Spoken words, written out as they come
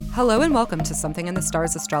Hello and welcome to Something in the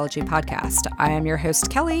Stars Astrology Podcast. I am your host,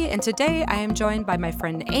 Kelly, and today I am joined by my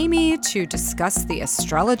friend Amy to discuss the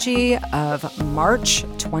astrology of March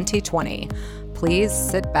 2020. Please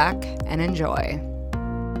sit back and enjoy.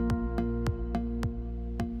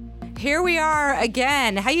 Here we are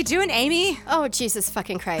again. How you doing, Amy? Oh, Jesus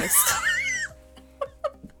fucking Christ.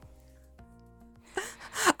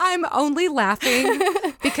 I'm only laughing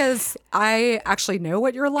because I actually know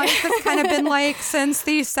what your life has kind of been like since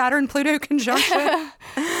the Saturn-Pluto conjunction.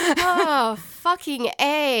 Oh, fucking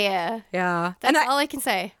A. Yeah. That's all I can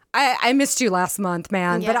say. I missed you last month,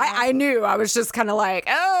 man, but Yeah. I knew. I was just kind of like,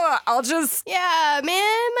 oh, I'll just... Yeah,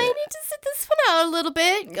 man, might need to sit this one out a little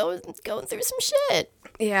bit. Going through some shit.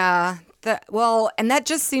 Yeah. And that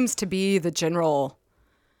just seems to be the general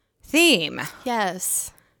theme.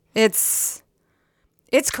 Yes.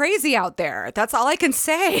 It's crazy out there. That's all I can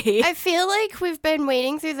say. I feel like we've been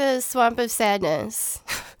wading through the swamp of sadness.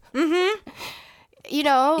 Mm-hmm. You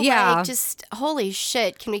know, Yeah. like, just, holy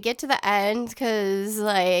shit, can we get to the end? Because,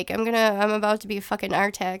 like, I'm about to be fucking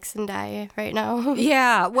Artax and die right now.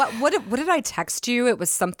 Yeah. What did I text you? It was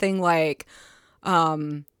something like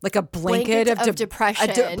a blanket of depression.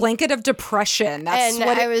 A blanket of depression. That's and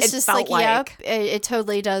what I was it just felt like, yep, it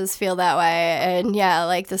totally does feel that way. And yeah,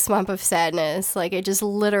 like the swamp of sadness, like I just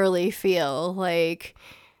literally feel like,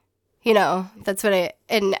 you know, that's what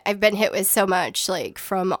and I've been hit with so much, like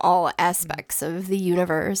from all aspects of the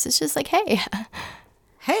universe. It's just like, hey,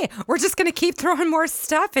 we're just going to keep throwing more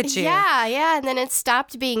stuff at you. Yeah. And then it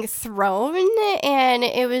stopped being thrown. And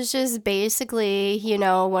it was just basically, you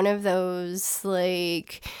know, one of those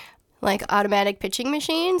like automatic pitching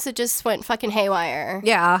machines. It just went fucking haywire.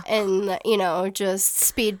 Yeah. And, you know, just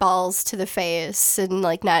speedballs to the face and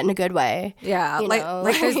like not in a good way. Yeah. You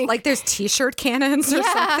know, There's t-shirt cannons or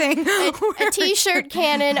something. A t-shirt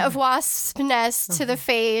cannon of wasp nest to the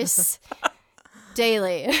face.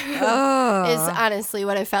 Daily is honestly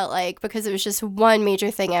what it felt like, because it was just one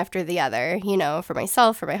major thing after the other, you know, for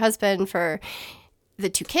myself, for my husband, for the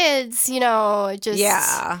two kids, you know, just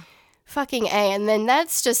fucking A. And then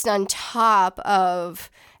that's just on top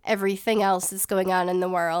of everything else that's going on in the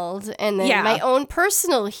world. And then my own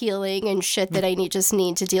personal healing and shit that I just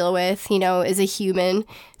need to deal with, you know, as a human.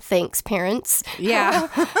 Thanks, parents. Yeah.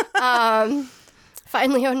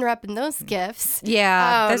 Finally unwrapping those gifts.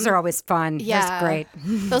 Yeah, those are always fun. Yeah. That's great.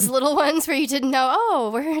 Those little ones where you didn't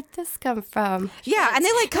know, where did this come from? Yeah, and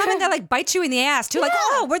they like come and they like bite you in the ass too. Like,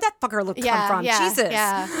 oh, where'd that fucker come from? Jesus.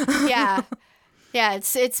 Yeah. Yeah,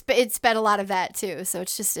 it's been a lot of that too. So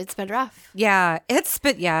it's been rough. Yeah, it's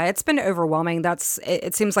been overwhelming.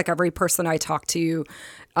 It seems like every person I talk to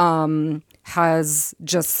has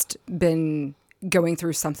just been going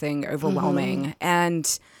through something overwhelming.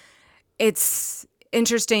 And it's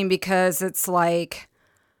interesting because it's like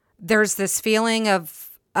there's this feeling of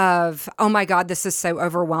oh my God, this is so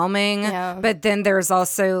overwhelming. Yeah. But then there's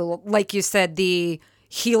also, like you said, the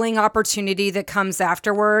healing opportunity that comes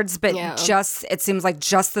afterwards. But it seems like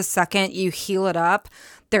just the second you heal it up,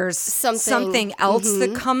 there's something else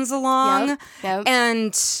that comes along. Yep.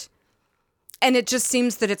 And it just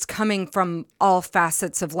seems that it's coming from all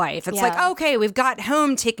facets of life. It's like, okay, we've got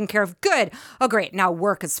home taken care of. Good. Oh, great. Now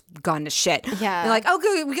work has gone to shit. Yeah. You're like, oh,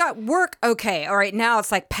 good. We got work. Okay. All right. Now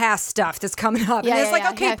it's like past stuff that's coming up. Yeah, and it's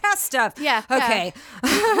like, past stuff. Yeah. Okay.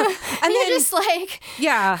 And you're just like,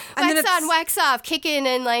 and wax on, wax off, kicking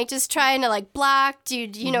and like just trying to like block,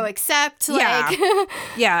 you know, accept. Like,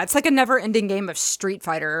 yeah. It's like a never ending game of Street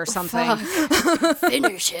Fighter or something.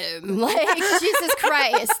 Finish him. Like, Jesus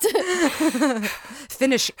Christ.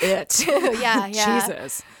 Finish it. Yeah.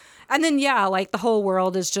 Jesus. And then, like the whole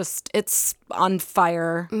world is it's on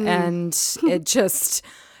fire and it just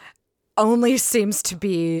only seems to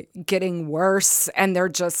be getting worse. And they're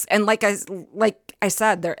just, and like I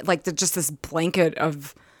said, they're just this blanket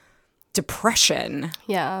of depression.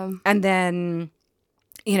 Yeah. And then,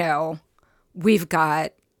 you know, we've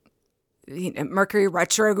got, you know, Mercury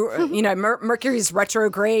retro, you know, Mercury's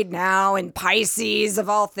retrograde now in Pisces of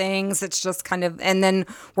all things. It's just kind of, and then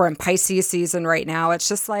we're in Pisces season right now. It's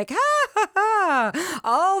just like,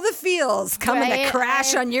 all the feels coming to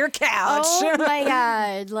crash on your couch. Oh my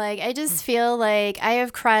God. Like, I just feel like I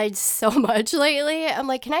have cried so much lately. I'm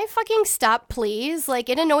like, can I fucking stop, please? Like,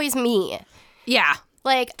 it annoys me. Yeah.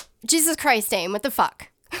 Like, Jesus Christ, Dame, what the fuck?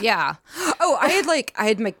 Yeah. Oh, I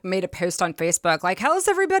had made a post on Facebook, like, how's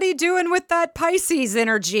everybody doing with that Pisces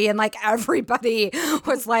energy? And like everybody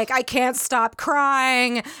was like, I can't stop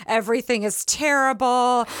crying. Everything is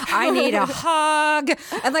terrible. I need a hug.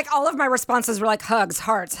 And like all of my responses were like hugs,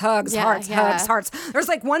 hearts, hugs, hearts, hugs, hearts. There's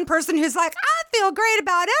like one person who's like, I feel great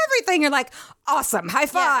about everything. You're like, awesome, high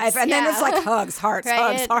five. And then it's like hugs, hearts,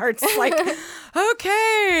 hugs, hearts. Like,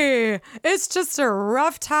 okay, it's just a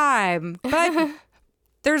rough time. But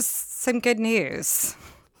there's some good news.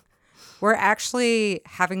 We're actually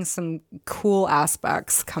having some cool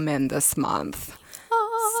aspects come in this month.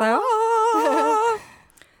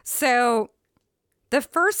 So the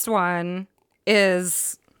first one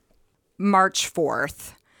is March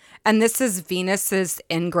 4th. And this is Venus's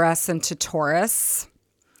ingress into Taurus.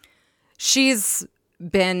 She's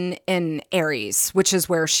been in Aries, which is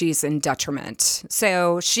where she's in detriment.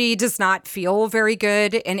 So she does not feel very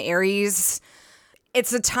good in Aries.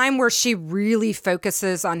 It's a time where she really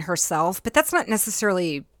focuses on herself, but that's not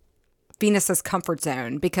necessarily Venus's comfort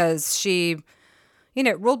zone because she,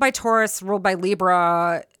 ruled by Taurus, ruled by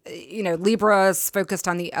Libra. Libra is focused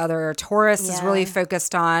on the other. Taurus is really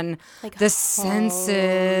focused on like the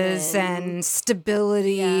senses and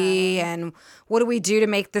stability and what do we do to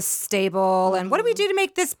make this stable and what do we do to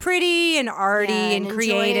make this pretty and arty and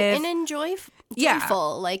creative.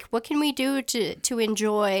 Joyful. Like, what can we do to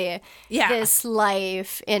enjoy this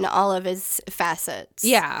life in all of its facets?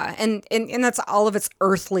 Yeah, and that's all of its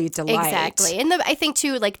earthly delight. Exactly. And I think,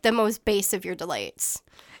 too, like, the most base of your delights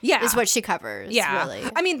is what she covers, really.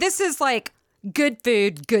 I mean, this is, like, good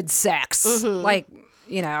food, good sex. Like,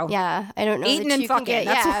 Yeah, I don't know. Eating and fucking.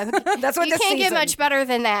 That's what you can't get much better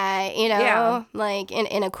than that, like,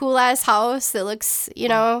 in a cool-ass house that looks,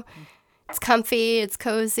 it's comfy, it's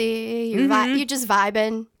cozy, you're just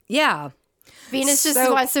vibing. Yeah. Venus just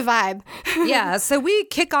wants to vibe. Yeah, so we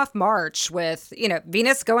kick off March with,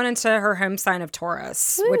 Venus going into her home sign of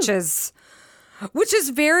Taurus, which is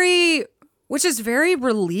very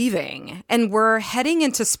relieving. And we're heading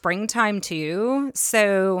into springtime too.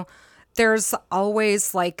 So there's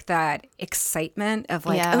always like that excitement of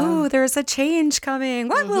like, oh, there's a change coming.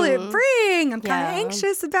 What will it bring? I'm kind of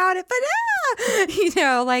anxious about it, but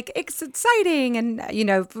like it's exciting and,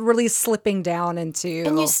 really slipping down into.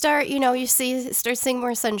 And you start, start seeing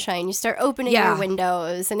more sunshine. You start opening your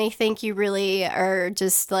windows and I think you really are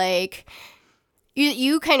just like,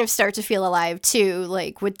 you kind of start to feel alive too,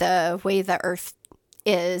 like with the way the earth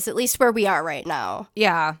is, at least where we are right now.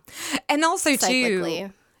 Yeah. And also cyclically.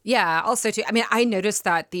 too. Yeah, also too. I mean, I noticed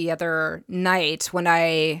that the other night when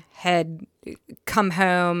I had come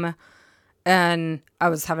home and I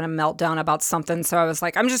was having a meltdown about something. So I was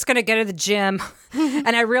like, I'm just going to go to the gym.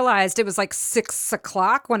 And I realized it was like 6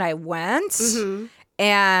 o'clock when I went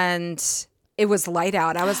and it was light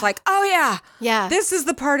out. I was like, oh yeah, this is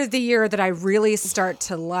the part of the year that I really start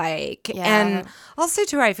to like. Yeah. And also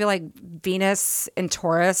too, I feel like Venus in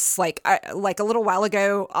Taurus, like a little while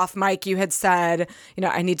ago off mic, you had said,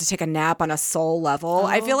 I need to take a nap on a soul level.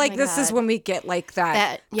 I feel like this is when we get like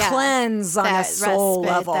that cleanse on a soul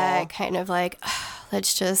level. That kind of like,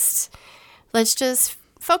 let's just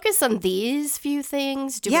focus on these few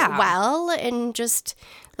things, do it well, and just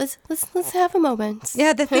let's have a moment.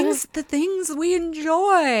 Yeah, the things we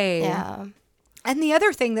enjoy. Yeah. And the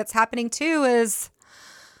other thing that's happening too is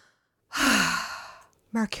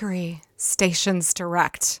Mercury stations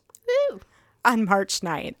direct on March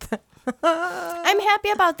 9th. I'm happy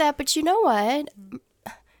about that, but you know what?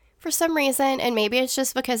 For some reason, and maybe it's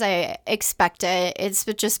just because I expect it, it's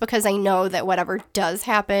just because I know that whatever does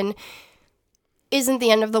happen isn't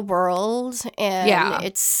the end of the world, and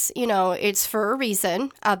it's, it's for a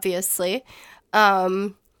reason, obviously.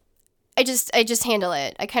 I just handle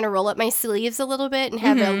it. I kind of roll up my sleeves a little bit and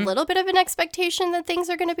have a little bit of an expectation that things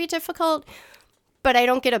are going to be difficult, but I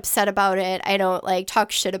don't get upset about it. I don't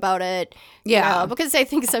talk shit about it. Yeah, because I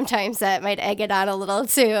think sometimes that might egg it on a little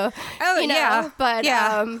too. Oh, yeah. But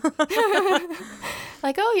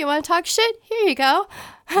like, oh, you want to talk shit? Here you go.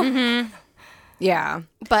 Yeah.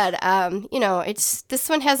 But, this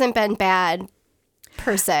one hasn't been bad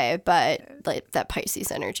per se, but like that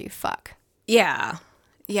Pisces energy, fuck. Yeah.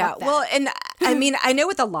 Yeah. Well, and I mean, I know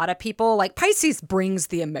with a lot of people, like Pisces brings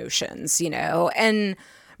the emotions, and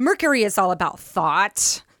Mercury is all about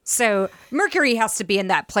thought. So Mercury has to be in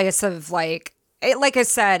that place of like I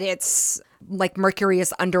said, it's like Mercury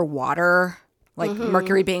is underwater. Like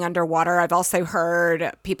Mercury being underwater. I've also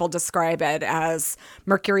heard people describe it as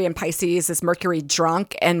Mercury in Pisces is Mercury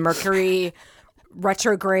drunk and Mercury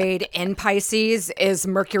retrograde in Pisces is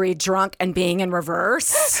Mercury drunk and being in reverse.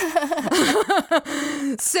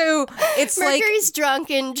 So it's Mercury's drunk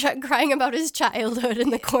and crying about his childhood in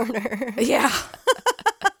the corner. Yeah.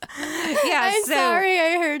 Yeah, I'm sorry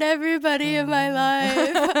I hurt everybody in my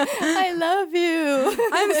life. I love you.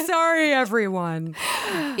 I'm sorry, everyone.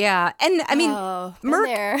 Yeah. And I mean,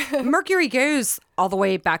 Mercury goes all the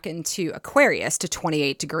way back into Aquarius to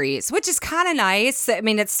 28 degrees, which is kind of nice. I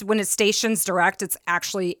mean, it's when it stations direct, it's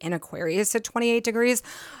actually in Aquarius at 28 degrees.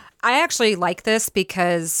 I actually like this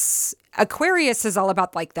because Aquarius is all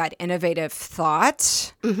about like that innovative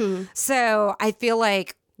thought. Mm-hmm. So I feel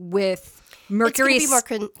like with Mercury, it's going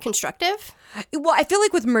to be more constructive. Well, I feel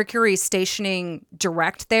like with Mercury stationing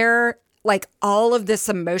direct there, like all of this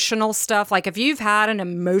emotional stuff, like if you've had an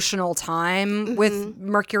emotional time with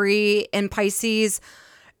Mercury in Pisces,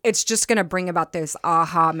 it's just going to bring about those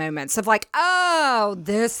aha moments of like, oh,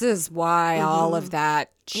 this is why all of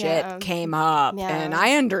that shit came up. Yeah. And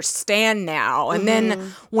I understand now. And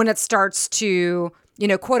then when it starts to, you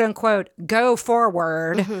know, quote unquote, go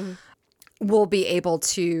forward, we'll be able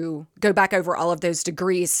to go back over all of those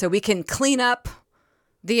degrees so we can clean up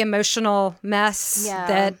the emotional mess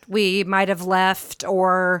that we might have left,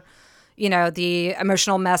 or, you know, the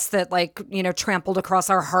emotional mess that, like, you know, trampled across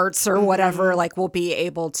our hearts or whatever. Like we'll be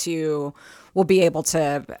able to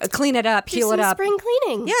clean it up, heal it up. Spring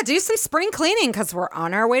cleaning. Yeah, do some spring cleaning because we're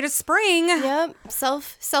on our way to spring. Yep,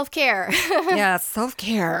 self-care. Yeah,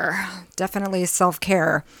 self-care. Definitely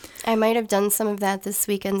self-care. I might have done some of that this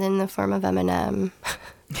weekend in the form of Eminem.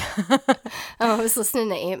 I was listening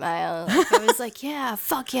to 8 Mile. I was like, yeah,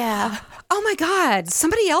 fuck yeah. Oh my God,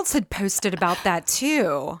 somebody else had posted about that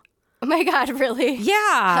too. Oh my God, really?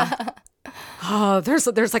 Yeah. Oh, there's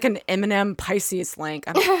like an Eminem Pisces link.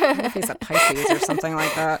 I don't know if he's a Pisces or something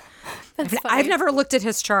like that. I've never looked at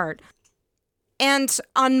his chart. And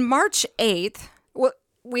on March 8th,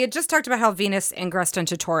 we had just talked about how Venus ingressed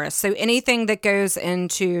into Taurus. So anything that goes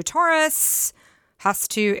into Taurus has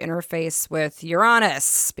to interface with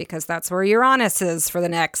Uranus, because that's where Uranus is for the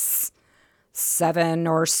next 7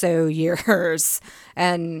 or so years.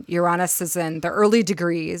 And Uranus is in the early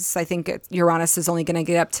degrees. I think Uranus is only going to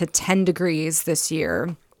get up to 10 degrees this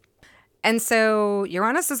year. And so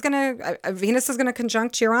Venus is going to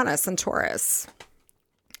conjunct Uranus in Taurus.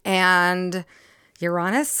 And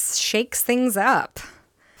Uranus shakes things up.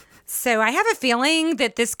 So I have a feeling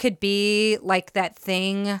that this could be like that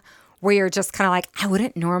thing where you're just kind of like, I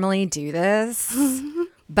wouldn't normally do this,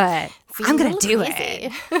 but I'm going to do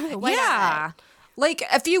it. Yeah. Like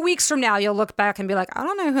a few weeks from now, you'll look back and be like, I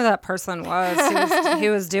don't know who that person was who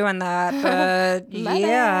was doing that, but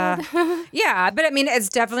yeah. Yeah, but I mean, it's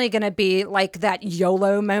definitely going to be like that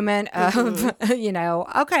YOLO moment of, you know,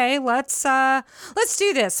 okay, let's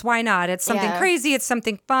do this. Why not? It's something crazy. It's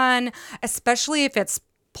something fun, especially if it's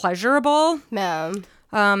pleasurable. Ma'am.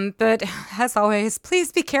 But as always,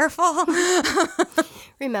 please be careful.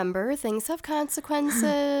 Remember, things have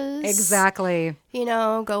consequences. Exactly. You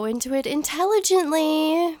know, go into it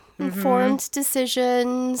intelligently. Informed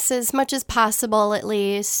decisions as much as possible, at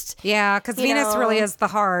least. Yeah, because Venus really is the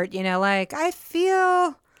heart. You know, like, I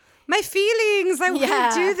feel my feelings. I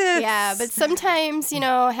want to do this. Yeah, but sometimes, you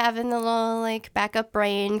know, having the little, like, backup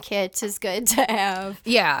brain kit is good to have.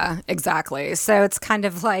 Yeah, exactly. So it's kind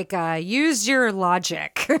of like, use your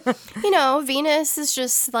logic. You know, Venus is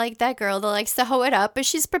just like that girl that likes to hoe it up, but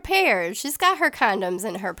she's prepared. She's got her condoms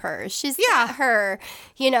in her purse. She's got her,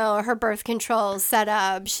 you know, her birth control set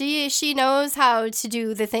up. She knows how to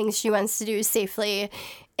do the things she wants to do safely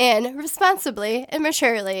and responsibly and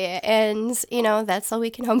maturely. And, you know, that's all we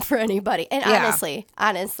can hope for anybody. And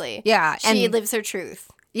honestly, yeah, she lives her truth.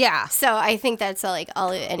 Yeah. So I think that's like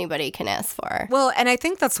all anybody can ask for. Well, and I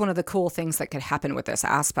think that's one of the cool things that could happen with this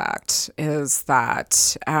aspect is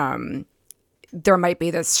that there might be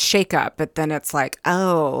this shakeup, but then it's like,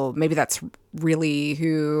 oh, maybe that's really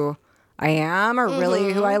who I am, or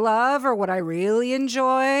really who I love, or what I really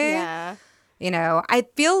enjoy. Yeah. You know, I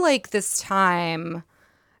feel like this time,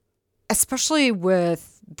 especially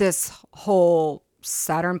with this whole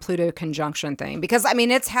Saturn-Pluto conjunction thing, because, I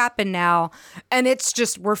mean, it's happened now, and it's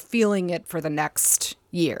just, we're feeling it for the next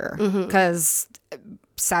year, because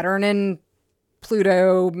Saturn and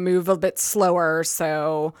Pluto move a bit slower,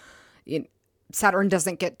 so Saturn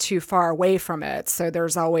doesn't get too far away from it, so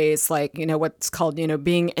there's always, like, you know, what's called, you know,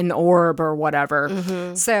 being in orb or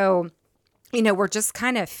whatever. So, you know, we're just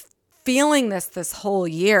kind of feeling this whole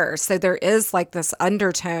year, so there is, like, this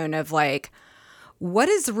undertone of, like, what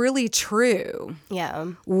is really true? Yeah.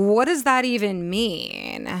 What does that even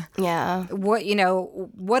mean? Yeah. What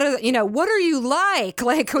what are you like?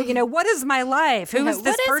 Like, what is my life? Who is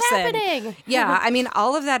this person? What is happening? Yeah, I mean,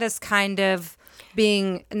 all of that is kind of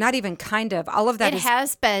being not even kind of. All of that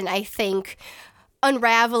has been, I think,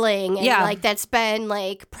 unraveling, and like that's been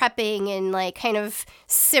like prepping and like kind of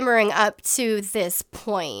simmering up to this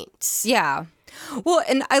point. Yeah. Well,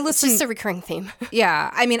 and It's just a recurring theme. Yeah.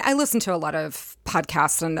 I mean, I listen to a lot of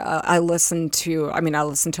podcasts, and I listen to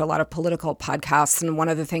a lot of political podcasts. And one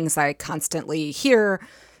of the things I constantly hear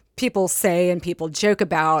people say and people joke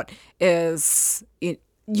about is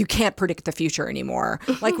you can't predict the future anymore.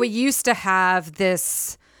 Like, we used to have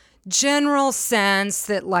this general sense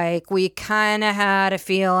that like we kind of had a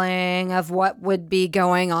feeling of what would be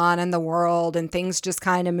going on in the world, and things just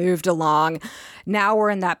kind of moved along. Now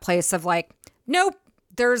we're in that place of like, nope,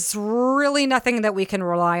 there's really nothing that we can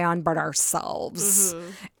rely on but ourselves.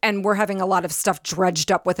 And we're having a lot of stuff dredged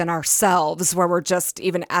up within ourselves where we're just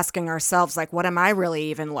even asking ourselves, like, what am I really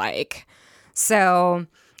even like? So,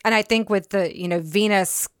 and I think with the,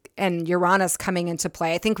 Venus and Uranus coming into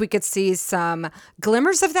play, I think we could see some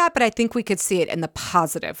glimmers of that, but I think we could see it in the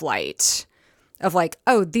positive light of like,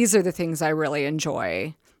 oh, these are the things I really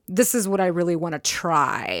enjoy. This is what I really want to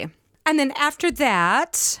try. And then after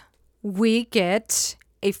that, we get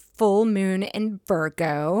a full moon in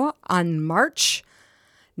Virgo on March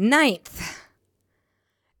 9th.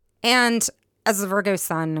 And as a Virgo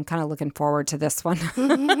sun, I'm kind of looking forward to this one.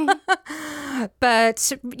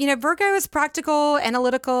 But, Virgo is practical,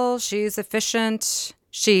 analytical. She's efficient.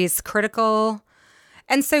 She's critical.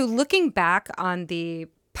 And so looking back on the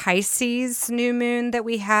Pisces new moon that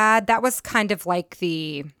we had, that was kind of like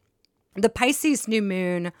the Pisces new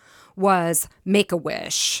moon was make a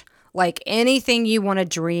wish. Like, anything you want to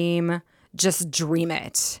dream, just dream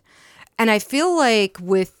it. And I feel like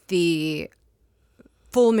with the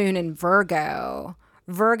full moon in Virgo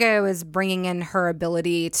is bringing in her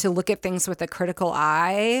ability to look at things with a critical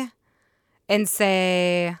eye and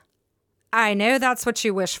say, I know that's what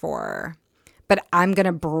you wish for, but I'm going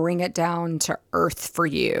to bring it down to earth for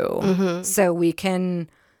you so we can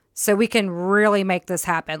really make this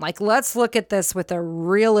happen. Like, let's look at this with a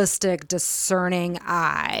realistic, discerning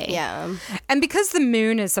eye. Yeah. And because the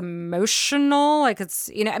moon is emotional, like it's,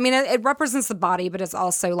 it represents the body, but it's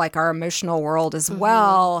also like our emotional world as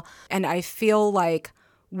well. And I feel like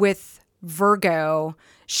with Virgo,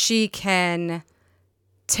 she can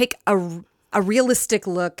take a realistic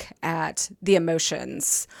look at the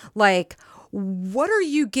emotions. Like, what are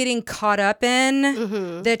you getting caught up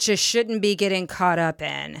in that you shouldn't be getting caught up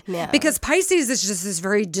in? Yeah. Because Pisces is just this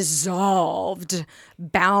very dissolved,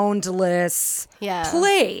 boundless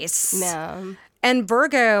place. Yeah. And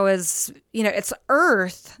Virgo is, it's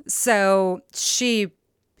earth. So she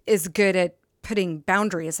is good at putting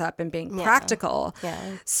boundaries up and being practical.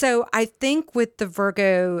 Yeah. So I think with the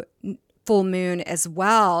Virgo full moon as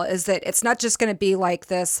well is that it's not just going to be like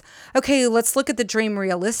this, okay, let's look at the dream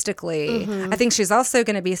realistically. I think she's also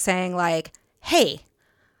going to be saying like, hey,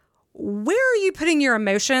 where are you putting your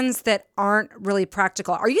emotions that aren't really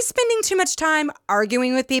practical? Are you spending too much time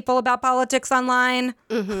arguing with people about politics online?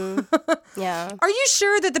 Yeah. Are you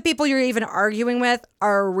sure that the people you're even arguing with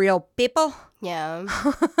are real people? Yeah.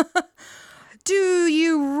 Do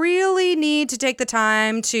you really need to take the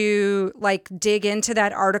time to like dig into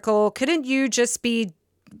that article? Couldn't you just be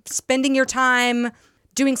spending your time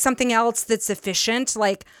doing something else that's efficient?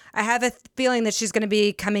 Like, I have a feeling that she's going to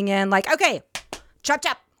be coming in like, okay, chop,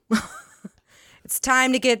 chop. It's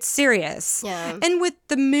time to get serious. Yeah. And with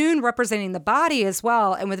the moon representing the body as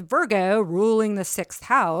well, and with Virgo ruling the 6th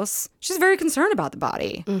house, she's very concerned about the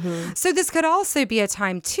body. So this could also be a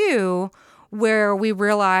time too where we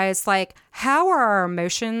realize, like, how are our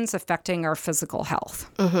emotions affecting our physical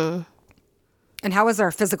health? And how is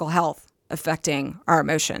our physical health affecting our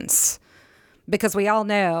emotions? Because we all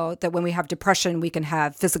know that when we have depression, we can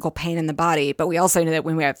have physical pain in the body. But we also know that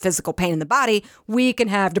when we have physical pain in the body, we can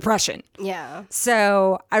have depression. Yeah.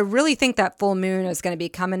 So I really think that full moon is going to be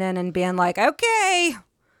coming in and being like, okay,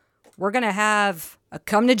 we're going to have a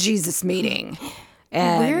come to Jesus meeting.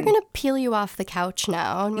 And we're going to peel you off the couch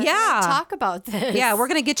now. And we're going to talk about this. Yeah, we're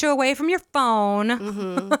going to get you away from your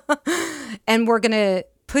phone. And we're going to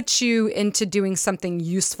put you into doing something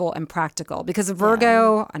useful and practical. Because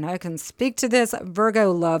Virgo, and I can speak to this,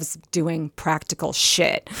 Virgo loves doing practical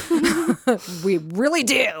shit. We really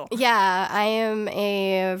do. Yeah, I am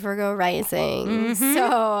a Virgo rising, so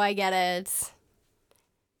I get it.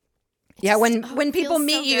 Yeah, when people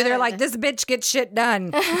meet you, they're like, this bitch gets shit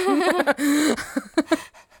done.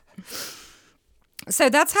 So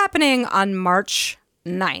that's happening on March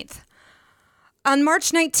 9th. On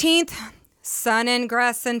March 19th, Sun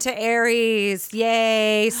ingress into Aries.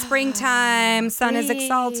 Yay, springtime. Sun is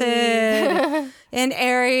exalted. In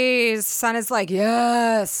Aries, Sun is like,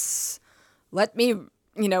 yes, let me,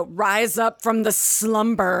 rise up from the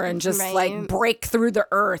slumber and just like break through the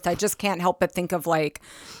earth. I just can't help but think of like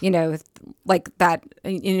that,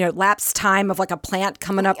 lapse time of like a plant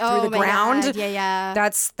coming up through the ground. God. Yeah.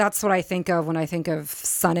 That's what I think of when I think of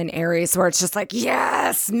Sun in Aries, where it's just like,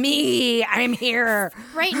 yes, me, I'm here.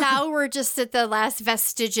 Right now, we're just at the last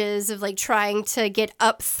vestiges of like trying to get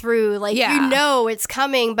up through, like, it's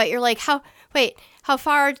coming, but you're like, how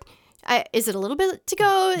far? Is it a little bit to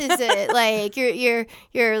go? Is it like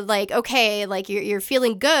you're like, okay, like you're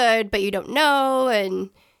feeling good, but you don't know, and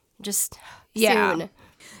just soon.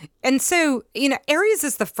 And so, Aries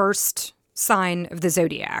is the first sign of the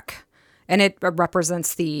zodiac, and it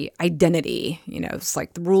represents the identity. It's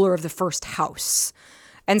like the ruler of the first house.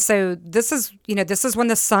 And so this is when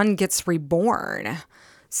the sun gets reborn.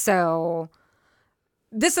 So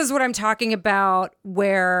this is what I'm talking about,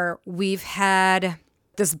 where we've had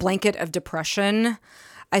this blanket of depression.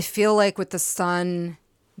 I feel like with the sun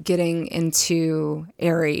getting into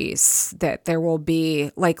Aries, that there will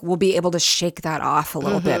be we'll be able to shake that off a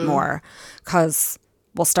little bit more, because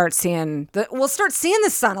we'll start seeing the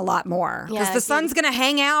sun a lot more, because the sun's gonna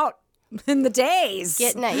hang out in the days.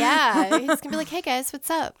 Getting it, yeah. He's gonna be like, hey guys, what's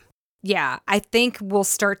up? Yeah, I think we'll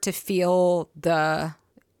start to feel the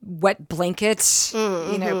wet blanket,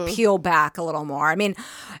 peel back a little more. I mean,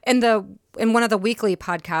 in one of the weekly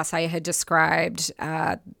podcasts, I had described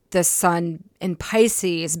the sun in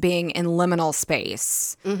Pisces being in liminal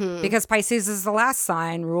space, because Pisces is the last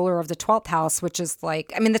sign, ruler of the 12th house, which is like,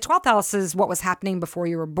 the 12th house is what was happening before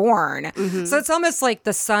you were born. So it's almost like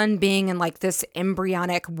the sun being in like this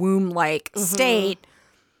embryonic womb-like state,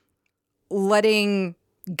 letting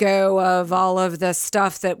go of all of the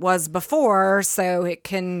stuff that was before, so it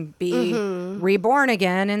can be reborn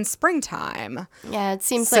again in springtime. Yeah, it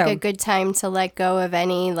seems like a good time to let go of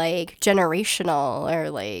any like generational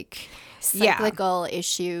or like cyclical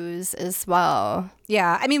issues as well.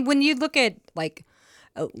 Yeah, when you look at like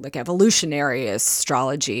evolutionary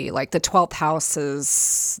astrology, like the 12th house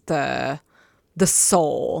is the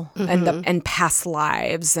soul and past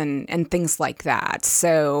lives and things like that.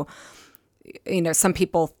 So some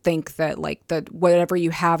people think that like whatever you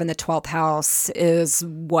have in the 12th house is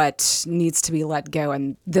what needs to be let go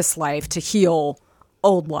in this life to heal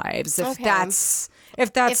old lives. If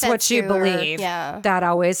that's what you believe, that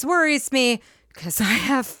always worries me, because I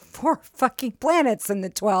have 4 fucking planets in the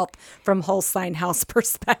 12th from whole sign house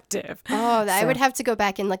perspective. I would have to go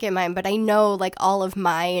back and look at mine, but I know like all of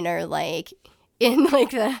mine are like in like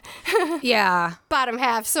the bottom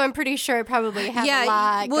half, so I'm pretty sure I probably have a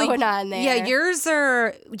lot going on there. Yeah, yours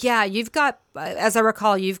are, you've got, as I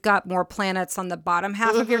recall, you've got more planets on the bottom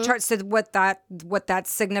half of your chart. So what that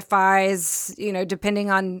signifies, depending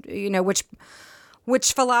on,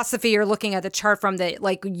 which philosophy you're looking at the chart from, that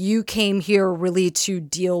like you came here really to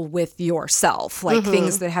deal with yourself, like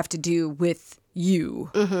things that have to do with you.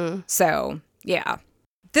 So, yeah.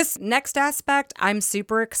 This next aspect I'm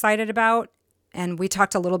super excited about. And we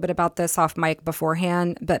talked a little bit about this off mic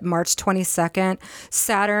beforehand, but March 22nd,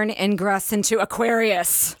 Saturn ingress into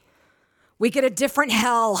Aquarius. We get a different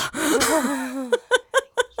hell.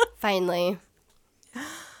 Finally.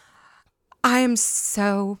 I am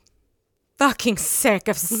so fucking sick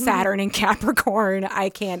of Saturn in Capricorn. I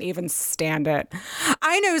can't even stand it.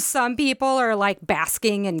 I know some people are like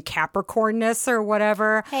basking in Capricornness or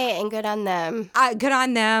whatever. Hey, and good on them. Good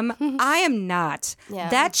on them. I am not. Yeah.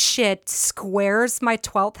 That shit squares my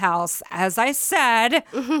 12th house. As I said,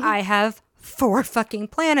 I have 4 fucking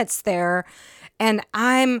planets there, and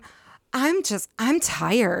I'm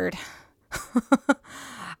tired.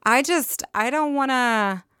 I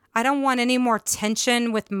don't want any more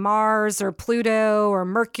tension with Mars or Pluto or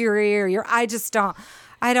Mercury or I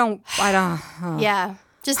don't. Yeah,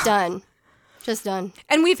 just done. Just done.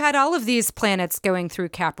 And we've had all of these planets going through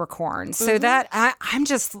Capricorn. So that I'm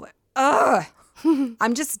just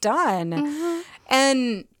done.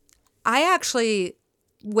 And I actually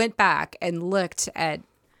went back and looked at,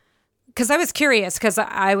 because I was curious, because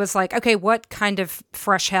I was like, okay, what kind of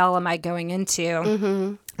fresh hell am I going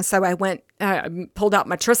into? So I went, pulled out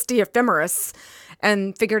my trusty ephemeris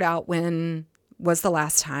and figured out when was the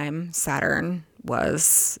last time Saturn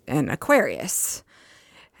was in Aquarius.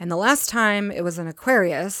 And the last time it was in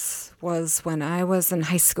Aquarius was when I was in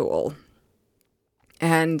high school.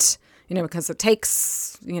 And, because it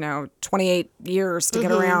takes, 28 years to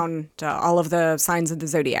get around to all of the signs of the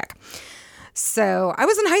zodiac. So I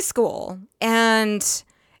was in high school, and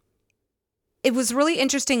it was really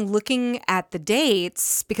interesting looking at the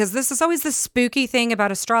dates, because this is always the spooky thing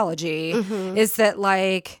about astrology, is that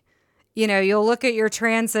like, you know, you'll look at your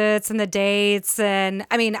transits and the dates, and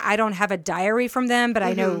I mean, I don't have a diary from them, but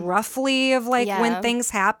I know roughly of like when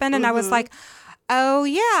things happen. And I was like, oh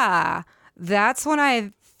yeah, that's when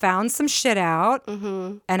I found some shit out,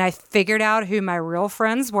 and I figured out who my real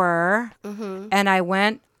friends were, and I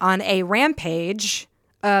went on a rampage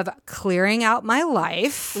of clearing out my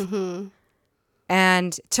life,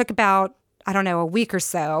 and took about, I don't know, a week or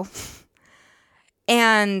so.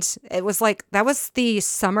 And it was like, that was the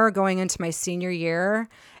summer going into my senior year.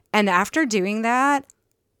 And after doing that,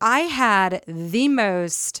 I had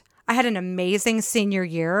an amazing senior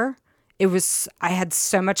year. I had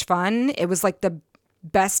so much fun. It was like the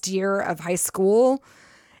best year of high school.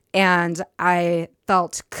 And I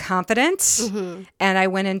felt confident. And I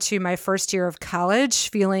went into my first year of college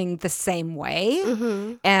feeling the same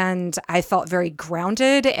way. And I felt very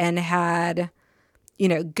grounded and had, you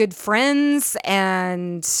know, good friends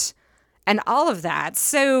and all of that.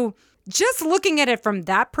 So just looking at it from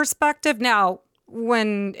that perspective, now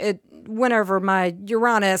when it went over my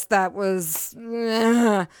Uranus, that was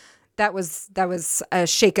a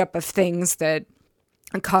shakeup of things that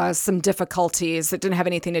caused some difficulties. It didn't have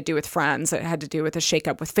anything to do with friends. It had to do with a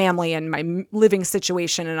shakeup with family and my living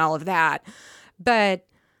situation and all of that. But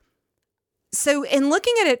so in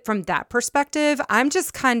looking at it from that perspective, I'm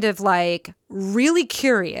just kind of like really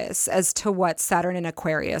curious as to what Saturn in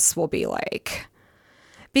Aquarius will be like.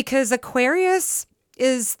 Because Aquarius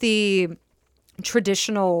is the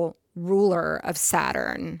traditional ruler of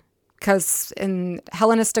Saturn. Because in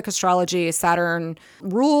Hellenistic astrology, Saturn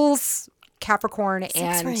rules Capricorn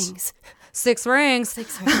and six rings.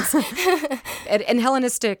 In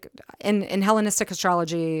Hellenistic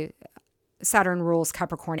astrology, Saturn rules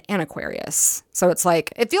Capricorn and Aquarius. So it's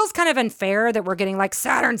like, it feels kind of unfair that we're getting like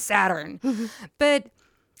Saturn. But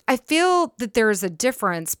I feel that there's a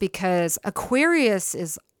difference, because Aquarius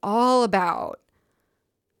is all about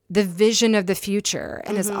the vision of the future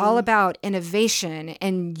and is all about innovation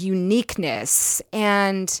and uniqueness,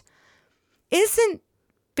 and isn't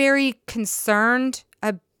very concerned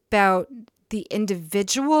about the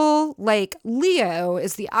individual. Like Leo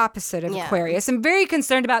is the opposite of Aquarius. I'm very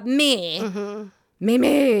concerned about me.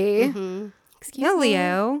 Me. Excuse me.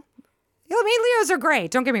 Leo. I mean, Leos are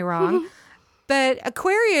great. Don't get me wrong. But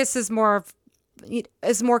Aquarius is more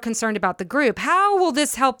concerned about the group. How will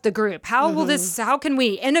this help the group? How can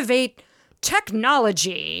we innovate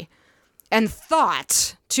technology and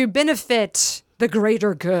thought to benefit the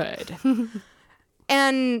greater good?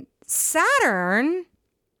 And Saturn,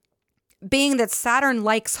 being that Saturn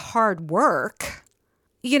likes hard work,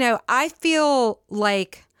 you know, I feel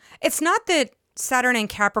like it's not that Saturn in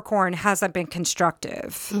Capricorn hasn't been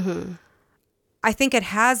constructive. I think it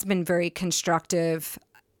has been very constructive,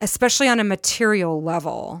 especially on a material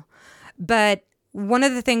level. But one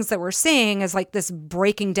of the things that we're seeing is like this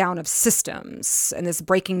breaking down of systems and this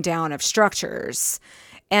breaking down of structures.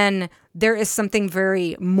 And there is something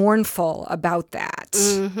very mournful about that.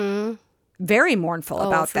 Very mournful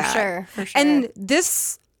about that. For sure. And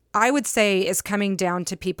this, I would say, is coming down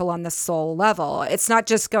to people on the soul level. It's not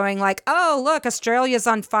just going like, oh, look, Australia's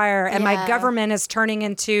on fire and my government is turning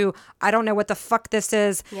into, I don't know what the fuck this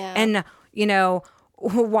is. And, you know,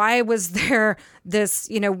 why was there this,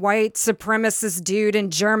 you know, white supremacist dude in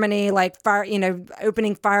Germany, like fire, you know,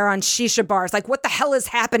 opening fire on shisha bars? Like, what the hell is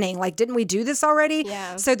happening? Like, didn't we do this already?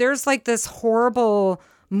 So there's like this horrible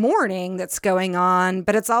mourning that's going on,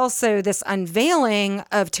 but it's also this unveiling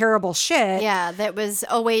of terrible shit. That was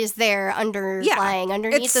always there underlying,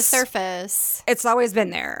 underneath the surface. It's always been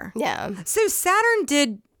there. So Saturn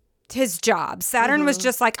did his job. Saturn was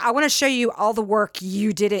just like, I want to show you all the work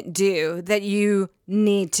you didn't do that you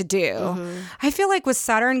need to do. I feel like with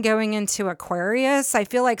Saturn going into Aquarius, I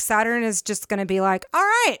feel like Saturn is just going to be like, all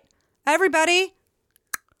right, everybody,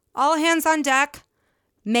 all hands on deck,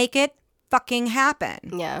 make it fucking happen.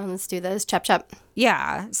 Let's do this. Chop, chop.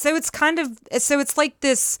 So it's it's like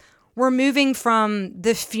this, we're moving from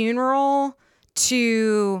the funeral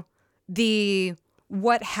to the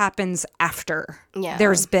what happens after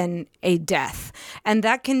there's been a death. And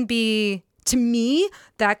that can be, to me,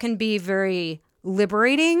 that can be very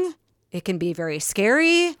liberating. It can be very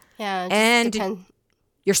scary. And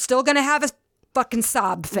you're still going to have a fucking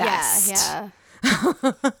sob fest.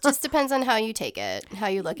 Just depends on how you take it, how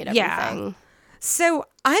you look at everything. So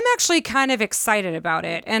I'm actually kind of excited about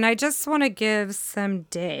it. And I just want to give some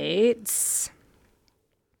dates.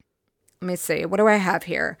 Let me see. What do I have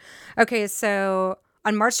here? Okay, so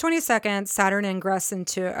On March 22nd, Saturn ingress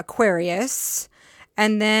into Aquarius,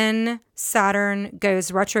 and then Saturn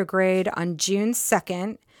goes retrograde on June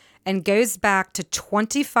 2nd and goes back to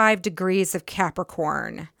 25 degrees of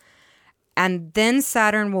Capricorn. And then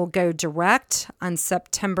Saturn will go direct on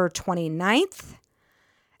September 29th.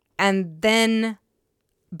 And then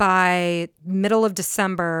by middle of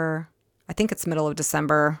December, I think it's middle of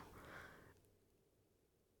December,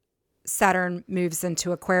 Saturn moves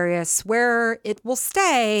into Aquarius, where it will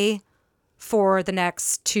stay for the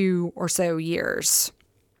next 2 or so years.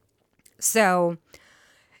 So,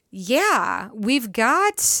 yeah, we've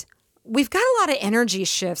got a lot of energy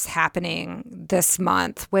shifts happening this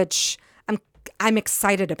month, which I'm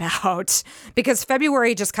excited about, because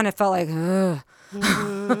February just kind of felt like, ugh.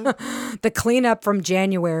 Mm-hmm. The cleanup from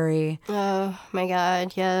January. Oh my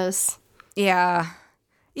God, yes. Yeah.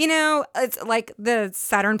 You know, it's like the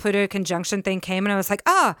Saturn-Pluto conjunction thing came and I was like,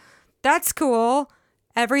 that's cool.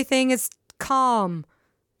 Everything is calm.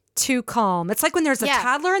 Too calm. It's like when there's a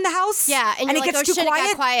toddler in the house. Yeah, and it gets too quiet. It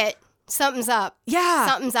got quiet. Something's up. Yeah.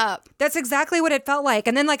 Something's up. That's exactly what it felt like.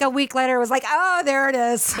 And then like a week later, it was like, there it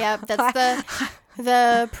is. Yep, that's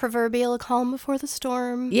the proverbial calm before the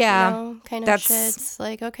storm. Yeah. Kind of shit. It's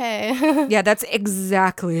like, okay. Yeah, that's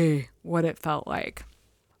exactly what it felt like.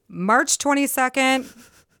 March 22nd,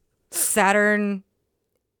 Saturn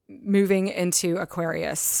moving into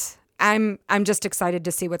Aquarius. I'm just excited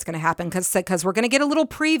to see what's going to happen because we're going to get a little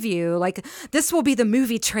preview. Like, this will be the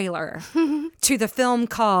movie trailer to the film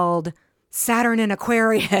called Saturn in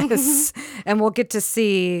Aquarius. And we'll get to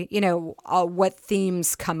see, what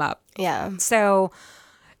themes come up. Yeah. So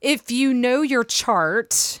if you know your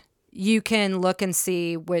chart, you can look and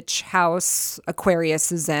see which house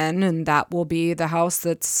Aquarius is in, and that will be the house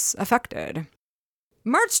that's affected.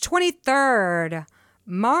 March 23rd.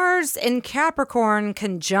 Mars in Capricorn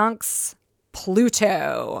conjuncts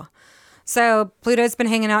Pluto. So Pluto's been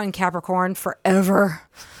hanging out in Capricorn forever.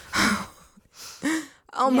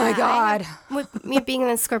 My God. With me being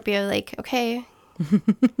in Scorpio, like, okay.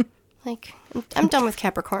 Like, I'm done with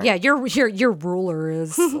Capricorn. Yeah, your ruler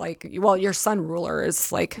is like, your sun ruler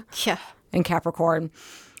is like in Capricorn.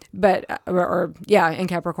 But, in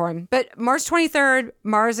Capricorn. But March 23rd,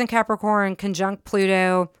 Mars in Capricorn conjunct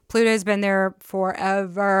Pluto. Pluto's been there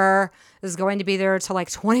forever. Is going to be there till like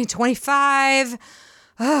 2025.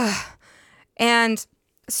 And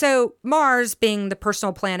so Mars, being the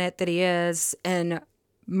personal planet that he is, and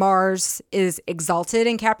Mars is exalted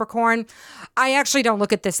in Capricorn, I actually don't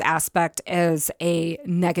look at this aspect as a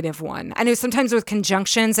negative one. I know sometimes with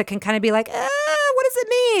conjunctions, it can kind of be like, what does it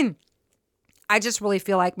mean? I just really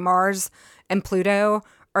feel like Mars and Pluto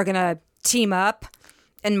are going to team up,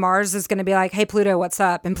 and Mars is going to be like, hey, Pluto, what's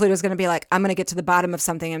up? And Pluto's going to be like, I'm going to get to the bottom of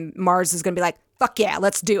something. And Mars is going to be like, fuck yeah,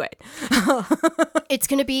 let's do it. It's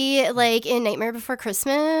going to be like in Nightmare Before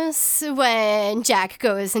Christmas when Jack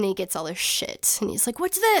goes and he gets all this shit. And he's like,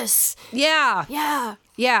 what's this? Yeah. Yeah.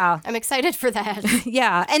 Yeah. I'm excited for that.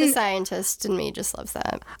 Yeah. And the scientist in me just loves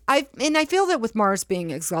that. I feel that with Mars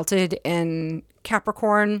being exalted in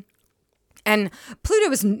Capricorn, and Pluto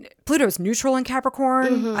is neutral in Capricorn.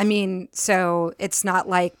 Mm-hmm. I mean, so it's not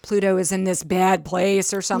like Pluto is in this bad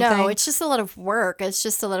place or something. No, it's just a lot of work. It's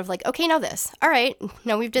just a lot of like, okay, now this. All right.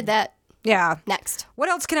 No, we've did that. Yeah. Next. What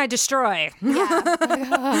else can I destroy?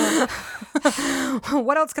 Yeah.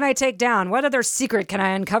 What else can I take down? What other secret can I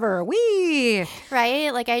uncover? Whee!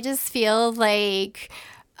 Right? Like, I just feel like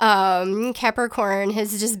Capricorn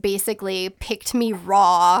has just basically picked me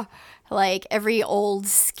raw. Like, every old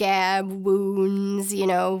scab, wounds,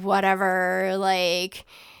 whatever, like,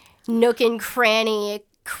 nook and cranny,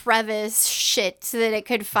 crevice shit that it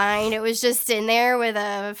could find. It was just in there with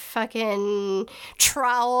a fucking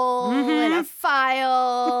trowel and a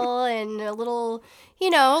file and a little,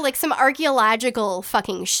 like some archaeological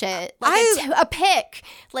fucking shit. Like a pick.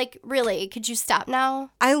 Like, really, could you stop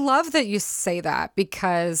now? I love that you say that,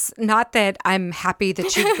 because not that I'm happy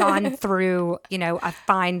that you've gone through, a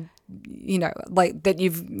fine, like that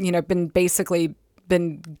you've,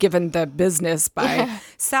 been given the business by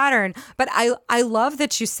Saturn. But I love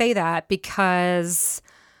that you say that, because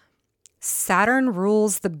Saturn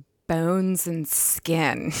rules the bones and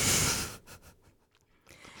skin.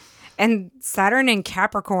 And Saturn in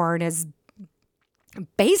Capricorn is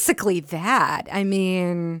basically that. I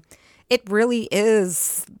mean, it really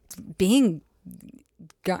is it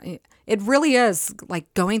really is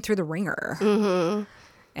like going through the ringer. Mm-hmm.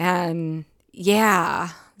 And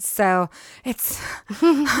yeah, so it's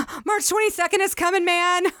March 22nd is coming,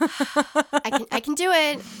 man. I can do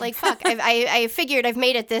it. Like, fuck. I figured I've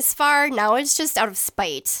made it this far. Now it's just out of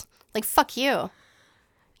spite. Like, fuck you.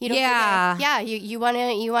 You don't Yeah. think you want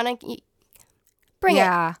to bring it.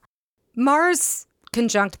 Yeah. Mars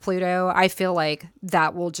conjunct Pluto, I feel like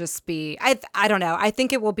that will just be, I don't know. I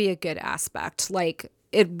think it will be a good aspect. Like,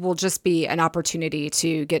 it will just be an opportunity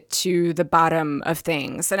to get to the bottom of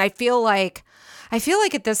things. And I feel like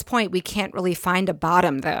at this point we can't really find a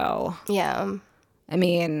bottom, though. Yeah. I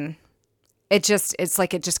mean, it's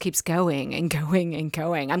like it just keeps going and going and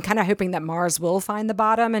going. I'm kind of hoping that Mars will find the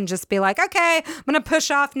bottom and just be like, okay, I'm going to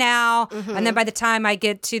push off now. And then by the time I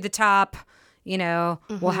get to the top, you know,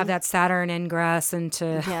 we'll have that Saturn ingress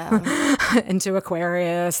into into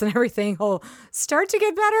Aquarius, and everything will start to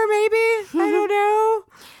get better, maybe. I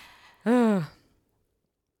don't know.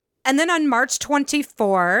 And then on March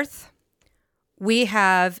 24th, we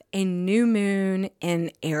have a new moon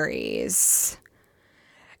in Aries.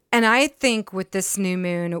 And I think with this new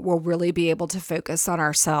moon, we'll really be able to focus on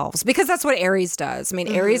ourselves, because that's what Aries does. I mean,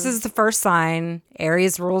 Aries is the first sign.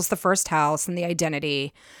 Aries rules the first house and the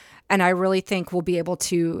identity. And I really think we'll be able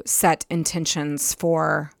to set intentions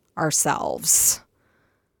for ourselves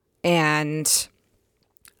and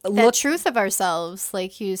the truth of ourselves,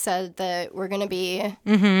 like you said, that we're going to be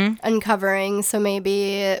uncovering. So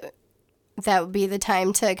maybe that would be the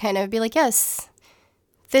time to kind of be like, yes,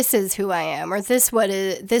 this is who I am, or this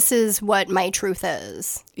is what my truth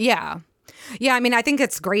is. Yeah. Yeah, I mean, I think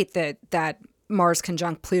it's great that Mars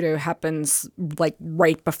conjunct Pluto happens like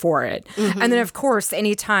right before it. And then, of course,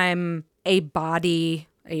 anytime a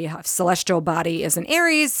celestial body is in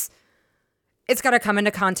Aries, it's got to come into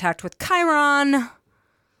contact with Chiron,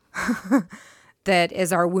 that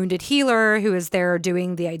is our wounded healer, who is there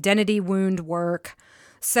doing the identity wound work.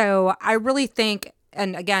 So I really think,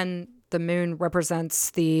 and again, the moon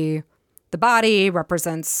represents the body,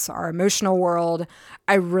 represents our emotional world.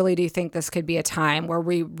 I really do think this could be a time where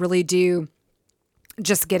we really do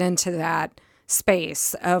just get into that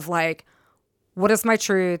space of like, what is my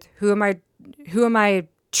truth? Who am I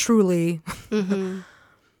truly?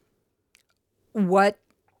 What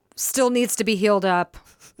still needs to be healed up?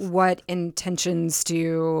 What intentions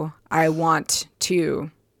do I want to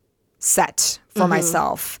set for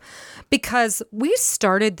myself? Because we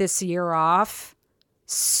started this year off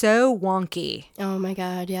so wonky. Oh my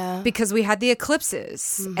God, yeah. Because we had the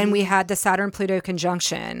eclipses and we had the Saturn-Pluto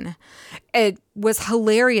conjunction. It was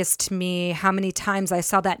hilarious to me how many times I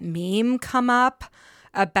saw that meme come up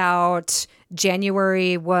about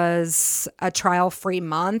January was a trial-free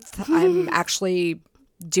month. I'm actually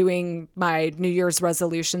doing my New Year's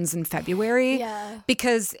resolutions in February. Yeah.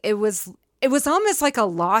 Because it was almost like a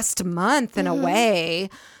lost month in a way,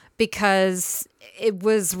 because it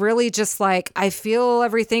was really just like, I feel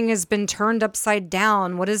everything has been turned upside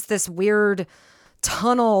down. What is this weird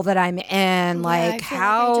tunnel that I'm in? Like, I feel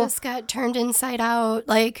how like I just got turned inside out.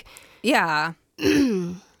 Like, yeah.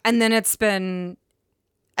 And then it's been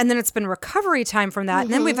recovery time from that.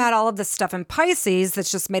 And then we've had all of this stuff in Pisces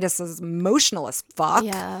that's just made us as emotional as fuck.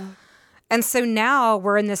 yeah. And so now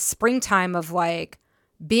we're in this springtime of like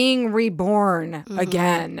being reborn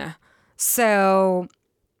again. So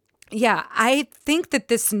yeah, I think that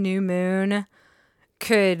this new moon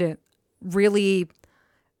could really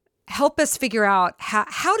help us figure out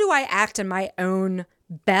how do I act in my own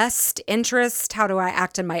best interest? How do I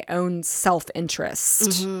act in my own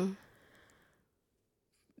self-interest?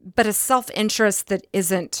 But a self-interest that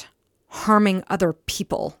isn't harming other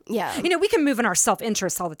people. Yeah. You know, we can move in our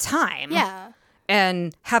self-interest all the time. Yeah.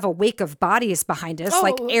 And have a wake of bodies behind us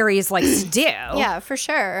like Aries likes to do. Yeah, for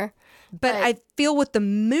sure. But I feel with the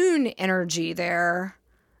moon energy there,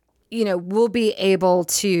 you know, we'll be able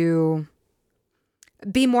to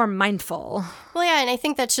be more mindful. Well, yeah, and I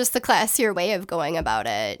think that's just the classier way of going about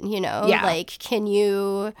it, you know? Yeah. Like, can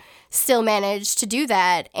you still manage to do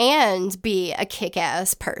that and be a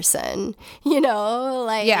kick-ass person? You know?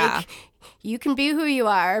 Like, you can be who you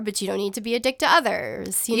are, but you don't need to be a dick to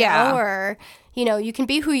others, you know? Or, you know, you can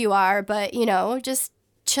be who you are, but, you know, just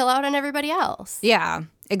chill out on everybody else. Yeah,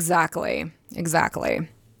 exactly. Exactly.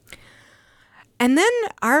 And then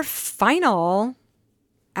our final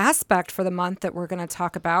aspect for the month that we're going to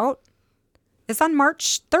talk about is on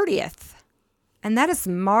March 30th. And that is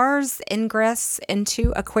Mars ingress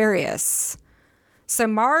into Aquarius. So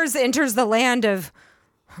Mars enters the land of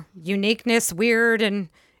uniqueness, weird, and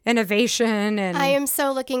innovation. And I am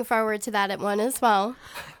so looking forward to that one as well.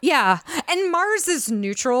 yeah. And Mars is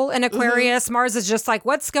neutral in Aquarius. Mars is just like,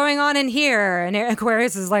 what's going on in here? And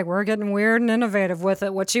Aquarius is like, we're getting weird and innovative with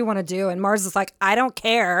it. What you want to do? And Mars is like, I don't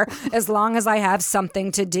care as long as I have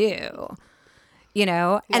something to do. You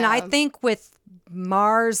know? And I think with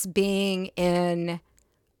Mars being in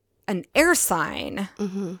an air sign,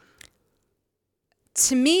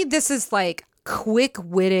 to me, this is like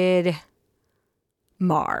quick-witted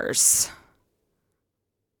Mars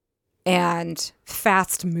and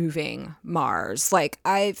fast-moving Mars. Like,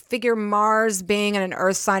 I figure Mars being in an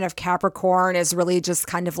Earth sign of Capricorn is really just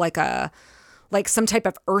kind of like some type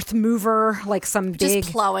of earth mover, like some big...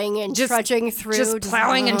 Just plowing and trudging through. Just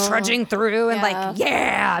plowing and trudging through and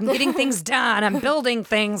I'm getting things done. I'm building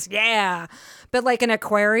things, yeah. But like an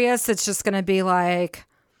Aquarius, it's just going to be like...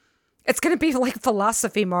 It's going to be like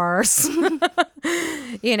philosophy Mars,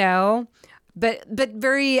 you know? But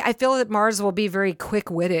I feel that Mars will be very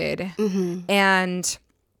quick-witted and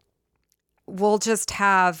we'll just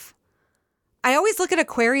have... I always look at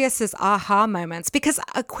Aquarius as aha moments because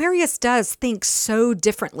Aquarius does think so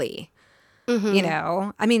differently, you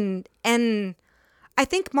know? I mean, and I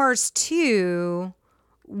think Mars too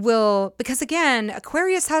will, because again,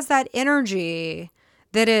 Aquarius has that energy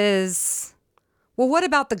that is, well, what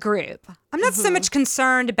about the group? I'm not so much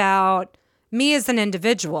concerned about me as an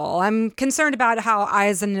individual. I'm concerned about how I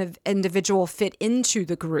as an individual fit into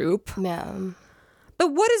the group. Yeah.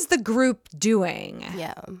 But what is the group doing?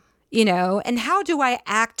 Yeah. You know, and how do I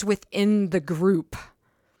act within the group?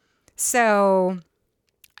 So,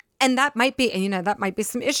 and that might be, you know, that might be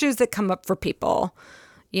some issues that come up for people.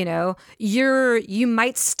 You know, you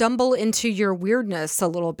might stumble into your weirdness a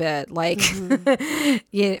little bit, like,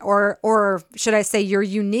 yeah, or should I say your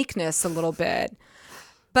uniqueness a little bit.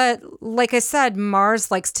 But like I said,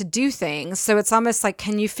 Mars likes to do things. So it's almost like,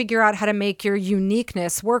 can you figure out how to make your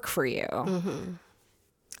uniqueness work for you?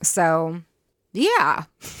 So, yeah.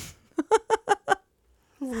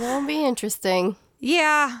 That'll be interesting.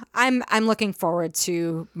 Yeah, I'm looking forward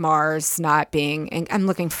to Mars not being, I'm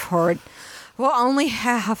looking forward, we'll only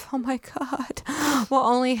have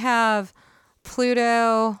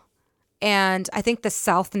Pluto, and I think the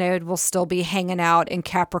South Node will still be hanging out in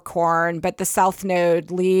Capricorn, but the South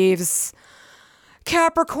Node leaves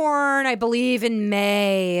Capricorn, I believe in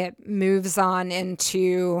May. It moves on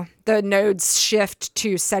into, the nodes shift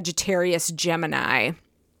to Sagittarius, Gemini.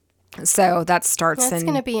 So that starts That's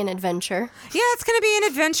going to be an adventure. Yeah, it's going to be an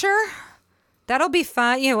adventure. That'll be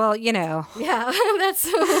fun. Yeah, well, you know. Yeah, that's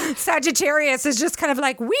Sagittarius is just kind of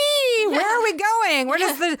like, where are we going? Where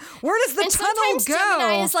does the and tunnel sometimes go?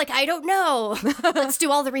 Gemini is like, I don't know. Let's do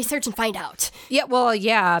all the research and find out. Yeah, well,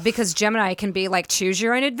 yeah, because Gemini can be like, choose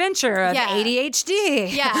your own adventure of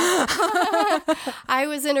ADHD. Yeah. I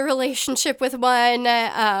was in a relationship with one.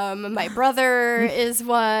 My brother is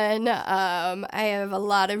one. I have a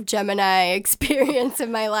lot of Gemini experience in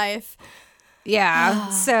my life. Yeah.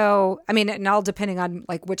 So, I mean, and all depending on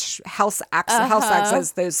like which house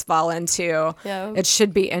axis those fall into, it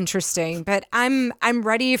should be interesting. But I'm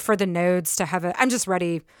ready for the nodes to have I'm just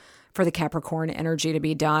ready for the Capricorn energy to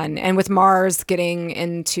be done. And with Mars getting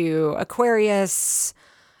into Aquarius,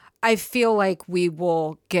 I feel like we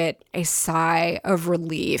will get a sigh of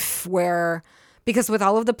relief because with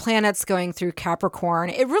all of the planets going through Capricorn,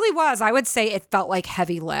 it really was, I would say it felt like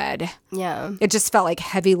heavy lead. Yeah. It just felt like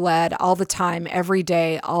heavy lead all the time, every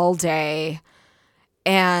day, all day.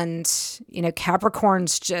 And, you know,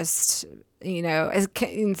 Capricorn's just, you know,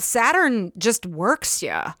 Saturn just works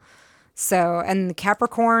you. So, and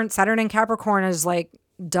Saturn and Capricorn is like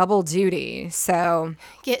double duty. So,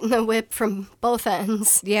 getting the whip from both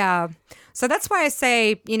ends. Yeah. So that's why I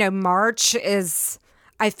say, you know,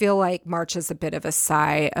 I feel like March is a bit of a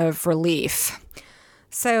sigh of relief.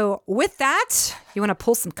 So with that, you want to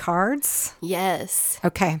pull some cards? Yes.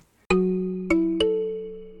 Okay.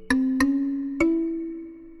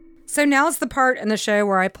 So now's the part in the show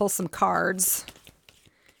where I pull some cards.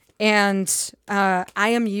 And I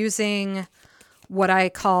am using what I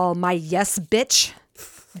call my Yes Bitch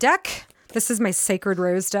deck. This is my Sacred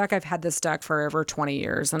Rose deck. I've had this deck for over 20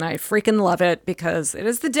 years, and I freaking love it because it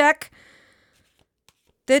is the deck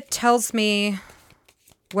that tells me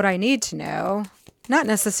what I need to know, not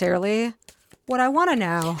necessarily what I want to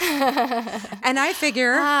know. And I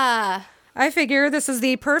figure this is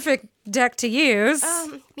the perfect deck to use.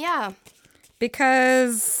 Yeah.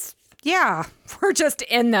 Because, yeah, we're just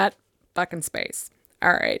in that fucking space.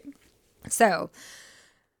 All right. So,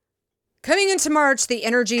 coming into March, the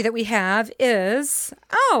energy that we have is,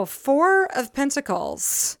 Four of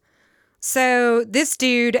Pentacles. So this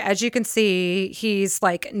dude, as you can see, he's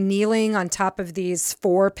like kneeling on top of these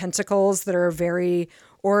 4 pentacles that are very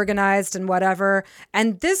organized and whatever.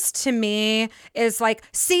 And this to me is like,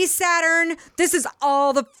 see, Saturn, this is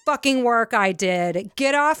all the fucking work I did.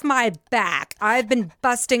 Get off my back. I've been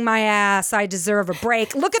busting my ass. I deserve a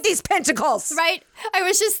break. Look at these pentacles. Right? I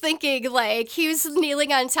was just thinking, like, he was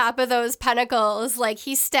kneeling on top of those pentacles, like,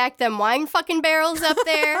 he stacked them wine fucking barrels up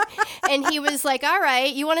there, and he was like, all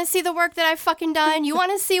right, you want to see the work that I've fucking done? You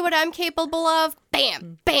want to see what I'm capable of?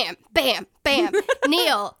 Bam, bam, bam, bam.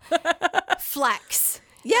 Kneel. Flex.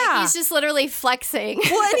 Yeah. Like, he's just literally flexing.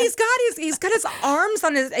 Well, and he's got his arms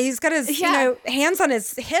on he's got his, hands on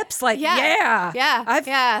his hips, like,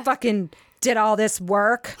 I've fucking did all this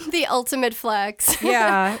work. The ultimate flex.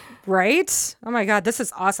 Yeah, right? Oh my God, this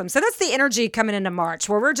is awesome. So that's the energy coming into March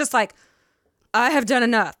where we're just like, I have done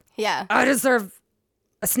enough. Yeah. I deserve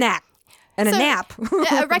a snack and a nap.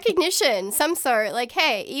 A recognition, some sort. Like,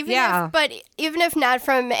 hey, even if not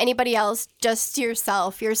from anybody else, just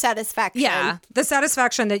yourself, your satisfaction. Yeah, the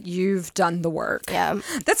satisfaction that you've done the work. Yeah.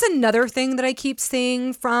 That's another thing that I keep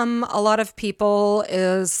seeing from a lot of people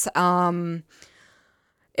is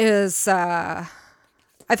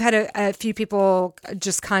I've had a few people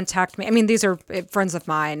just contact me. I mean, these are friends of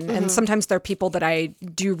mine, and sometimes they're people that I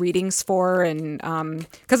do readings for, and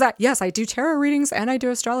because I do tarot readings and I do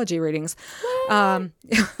astrology readings. I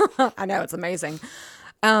know, it's amazing.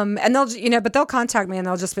 And they'll contact me and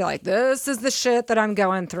they'll just be like, this is the shit that I'm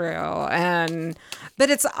going through. But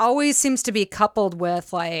it's always seems to be coupled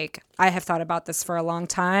with like, I have thought about this for a long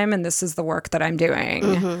time and this is the work that I'm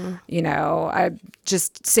doing. I'm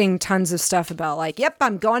just seeing tons of stuff about like, yep,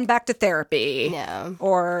 I'm going back to therapy. Yeah.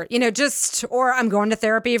 Or I'm going to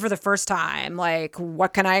therapy for the first time. Like,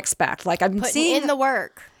 what can I expect? Like I'm seeing in the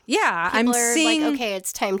work. Yeah, People are like, okay,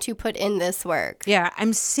 it's time to put in this work. Yeah,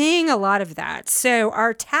 I'm seeing a lot of that. So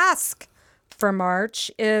our task for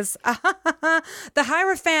March is the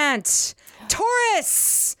Hierophant.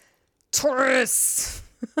 Taurus.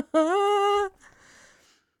 I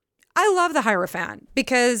love the Hierophant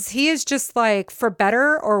because he is just like, for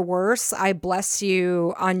better or worse, I bless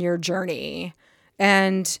you on your journey.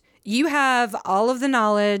 And you have all of the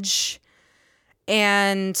knowledge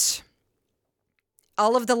and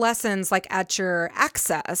all of the lessons like at your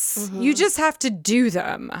access. You just have to do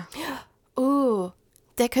them. Ooh,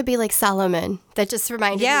 that could be like Solomon. That just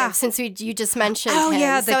reminded me of, since you just mentioned him.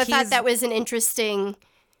 Yeah, so I thought that was an interesting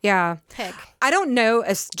pick. I don't know,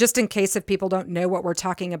 just in case if people don't know what we're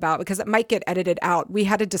talking about, because it might get edited out. We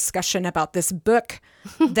had a discussion about this book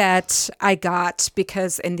that I got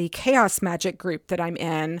because in the Chaos Magic group that I'm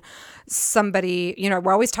in, somebody,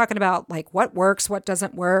 we're always talking about like what works, what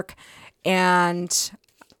doesn't work. And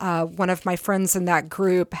one of my friends in that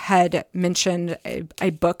group had mentioned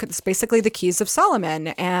a book. It's basically the Keys of Solomon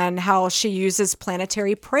and how she uses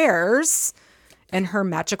planetary prayers in her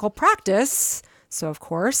magical practice. So, of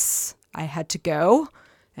course, I had to go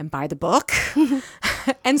and buy the book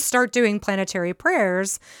and start doing planetary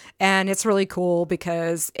prayers. And it's really cool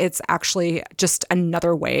because it's actually just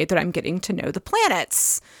another way that I'm getting to know the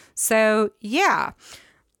planets. So, yeah.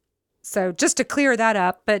 So just to clear that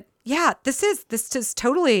up, but yeah, this is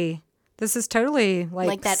totally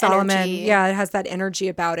like that Solomon. energy. Yeah, it has that energy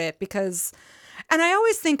about it and I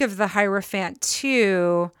always think of the Hierophant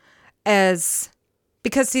too because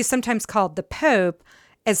he's sometimes called the Pope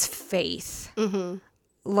as faith.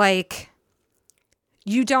 Like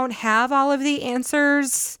you don't have all of the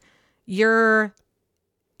answers. You're,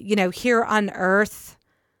 here on Earth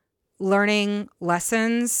learning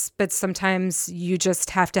lessons, but sometimes you just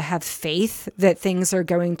have to have faith that things are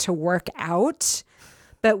going to work out.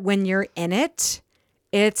 But when you're in it,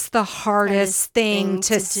 it's the hardest thing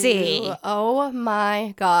to see. Oh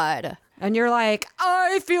my God. And you're like,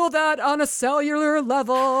 I feel that on a cellular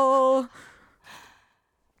level.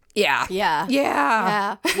 Yeah.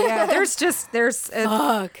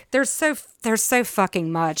 There's so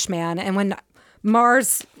fucking much, man. And when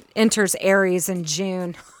Mars enters Aries in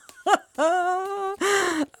June,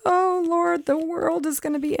 oh Lord, the world is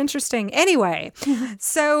going to be interesting. Anyway,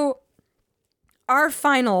 so our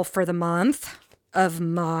final for the month of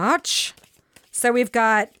March. So we've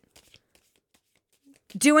got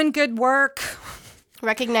doing good work,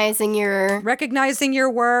 recognizing your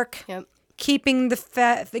work, yep. keeping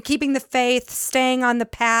the faith, staying on the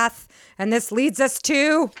path, and this leads us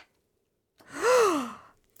to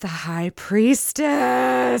the High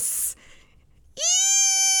Priestess.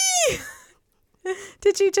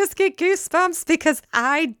 Did you just get goosebumps? Because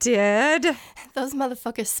I did. Those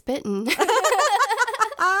motherfuckers spitting.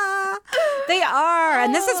 They are.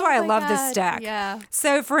 And this is why I love this deck. Yeah.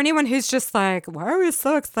 So for anyone who's just like, why are we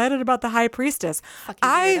so excited about the High Priestess? Fucking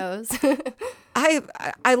weirdos.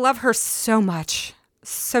 I love her so much.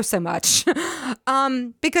 So much.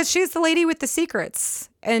 Because she's the lady with the secrets.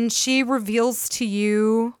 And she reveals to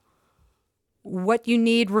you what you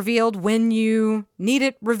need revealed when you need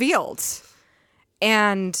it revealed.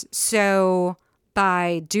 And so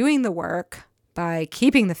by doing the work, by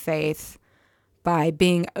keeping the faith, by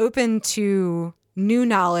being open to new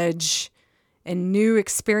knowledge and new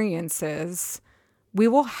experiences, we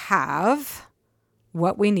will have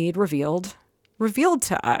what we need revealed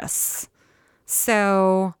to us.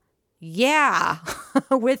 So, yeah,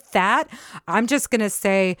 with that, I'm just going to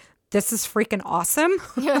say this is freaking awesome.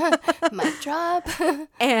 Mic drop.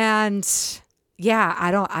 And yeah,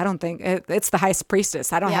 I don't think it's the High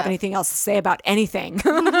Priestess. I don't have anything else to say about anything.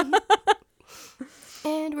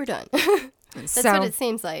 And we're done. That's So, what it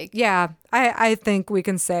seems like. Yeah, I think we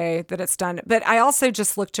can say that it's done. But I also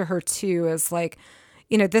just look to her too as like,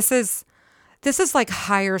 this is like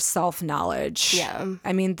higher self-knowledge. Yeah.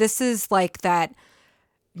 I mean, this is like that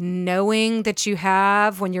knowing that you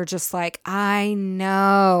have when you're just like, I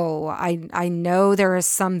know there is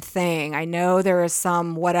something, I know there is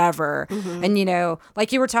some whatever. And,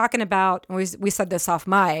 like you were talking about, we said this off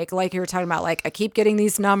mic, like you were talking about, like, I keep getting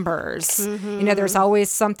these numbers, there's always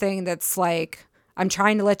something that's like, I'm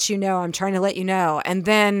trying to let you know. And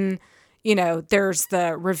then, there's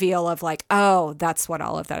the reveal of like, oh, that's what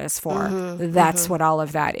all of that is for. That's what all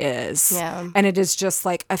of that is. Yeah. And it is just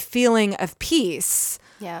like a feeling of peace.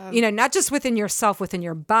 Yeah. Not just within yourself, within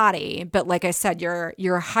your body, but like I said,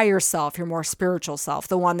 your higher self, your more spiritual self,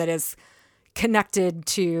 the one that is connected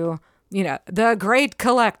to, the great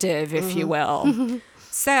collective, if you will.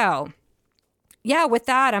 So, yeah, with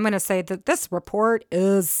that, I'm going to say that this report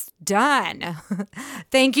is done.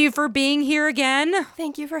 Thank you for being here again.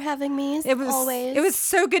 Thank you for having me. Always. It was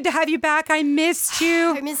so good to have you back. I missed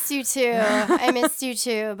you. I missed you too.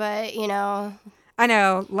 But, I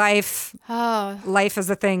know life Oh, is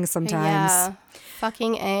a thing sometimes. yeah.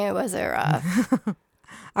 Fucking A, was it rough.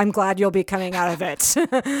 I'm glad you'll be coming out of it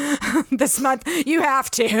this month. You have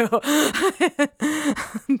to.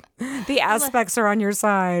 The aspects are on your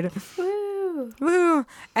side. Woo. Woo.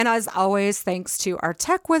 And as always, thanks to our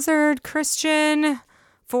tech wizard, Christian,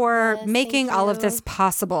 for making all of this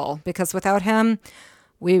possible. Because without him,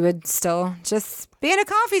 we would still just be in a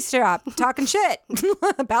coffee shop talking shit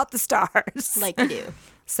about the stars. Like we do.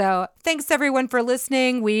 So thanks everyone for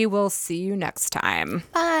listening. We will see you next time.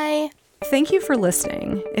 Bye. Thank you for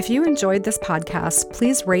listening. If you enjoyed this podcast,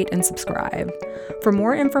 please rate and subscribe. For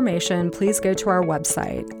more information, please go to our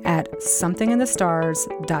website at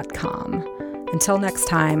somethinginthe.stars.com. Until next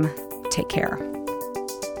time, take care.